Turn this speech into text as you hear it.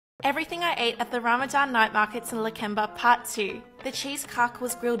Everything I ate at the Ramadan night markets in Lakemba Part 2. The cheese kak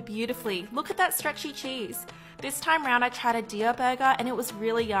was grilled beautifully. Look at that stretchy cheese. This time round I tried a deer burger and it was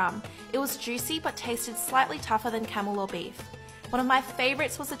really yum. It was juicy but tasted slightly tougher than camel or beef. One of my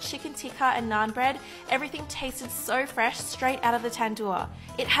favourites was the chicken tikka and naan bread. Everything tasted so fresh straight out of the tandoor.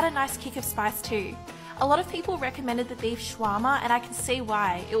 It had a nice kick of spice too. A lot of people recommended the beef shawarma and I can see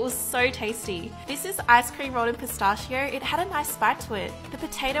why. It was so tasty. This is ice cream rolled in pistachio. It had a nice bite to it. The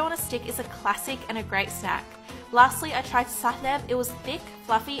potato on a stick is a classic and a great snack. Lastly, I tried sahleb. It was thick,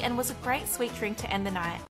 fluffy and was a great sweet drink to end the night.